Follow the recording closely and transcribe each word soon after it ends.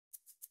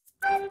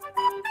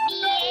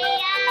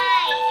B-A-I-L-E-Y,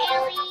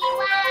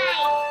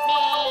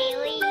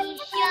 Bailey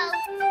Show.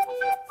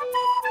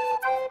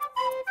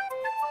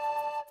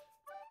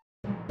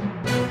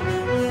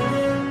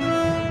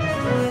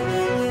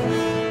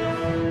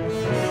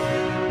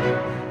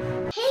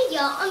 Hey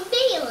y'all, I'm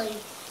Bailey.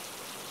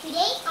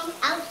 Today I'm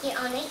out here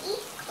on the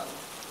East Coast,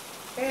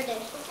 where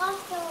there's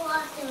lots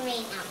of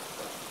rain out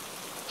there.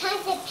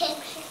 Tons of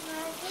pictures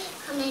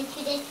come into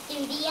the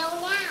studio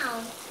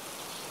now.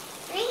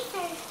 Rain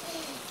has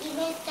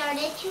even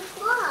started to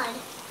flood.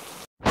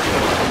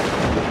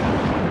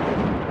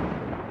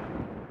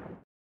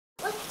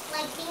 Looks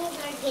like things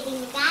are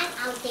getting bad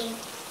out there,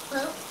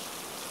 folks.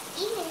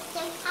 Even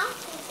some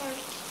houses are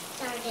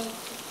started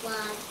to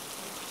flood.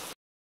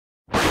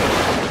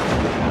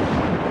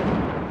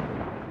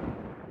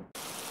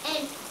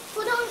 And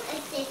hold on a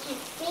second,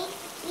 please.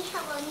 We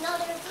have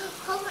another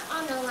caller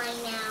on the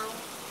line now.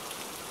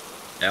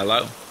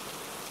 Hello?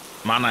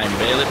 My name's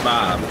Billy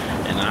Bob,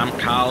 and I'm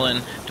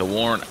calling to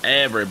warn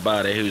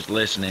everybody who's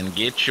listening,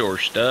 get your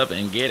stuff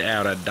and get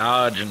out of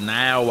Dodge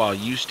now while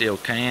you still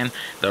can.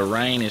 The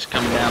rain is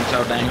coming down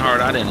so dang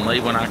hard. I didn't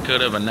leave when I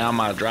could have, and now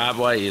my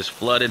driveway is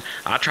flooded.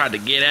 I tried to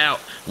get out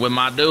with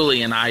my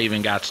dually, and I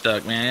even got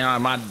stuck, man. You know,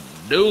 my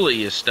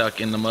dually is stuck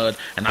in the mud,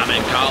 and I've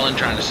been calling,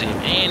 trying to see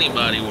if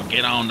anybody will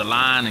get on the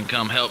line and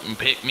come help and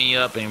pick me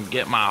up and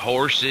get my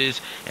horses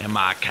and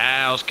my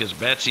cows, because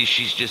Betsy,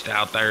 she's just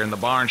out there in the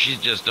barn. She's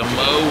just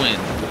mowing,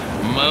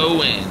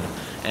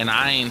 and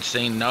I ain't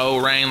seen no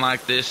rain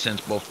like this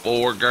since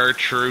before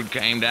Gertrude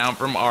came down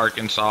from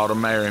Arkansas to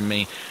marry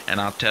me.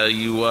 And I'll tell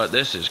you what,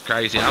 this is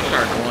crazy. I'm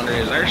starting to wonder,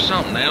 is there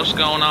something else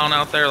going on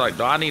out there? Like,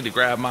 do I need to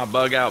grab my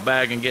bug out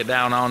bag and get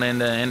down on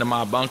into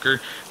my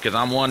bunker? Because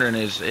I'm wondering,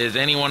 is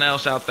anyone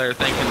else out there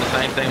thinking the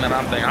same thing that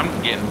I'm thinking?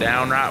 I'm getting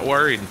downright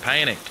worried and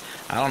panicked.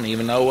 I don't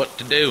even know what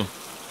to do.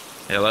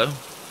 Hello?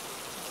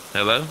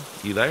 Hello?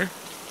 You there?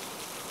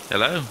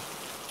 Hello?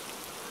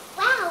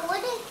 Wow,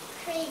 what a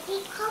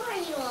crazy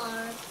caller you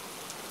are.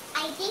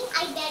 I think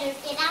I better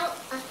get out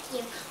of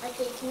here of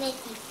this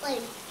messy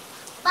place.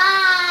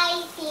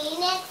 Bye! See you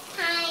next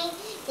time.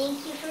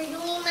 Thank you for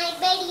doing my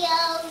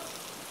videos.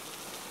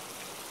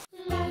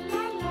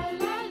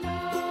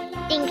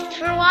 Thanks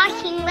for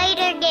watching.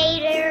 Later,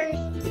 Gator.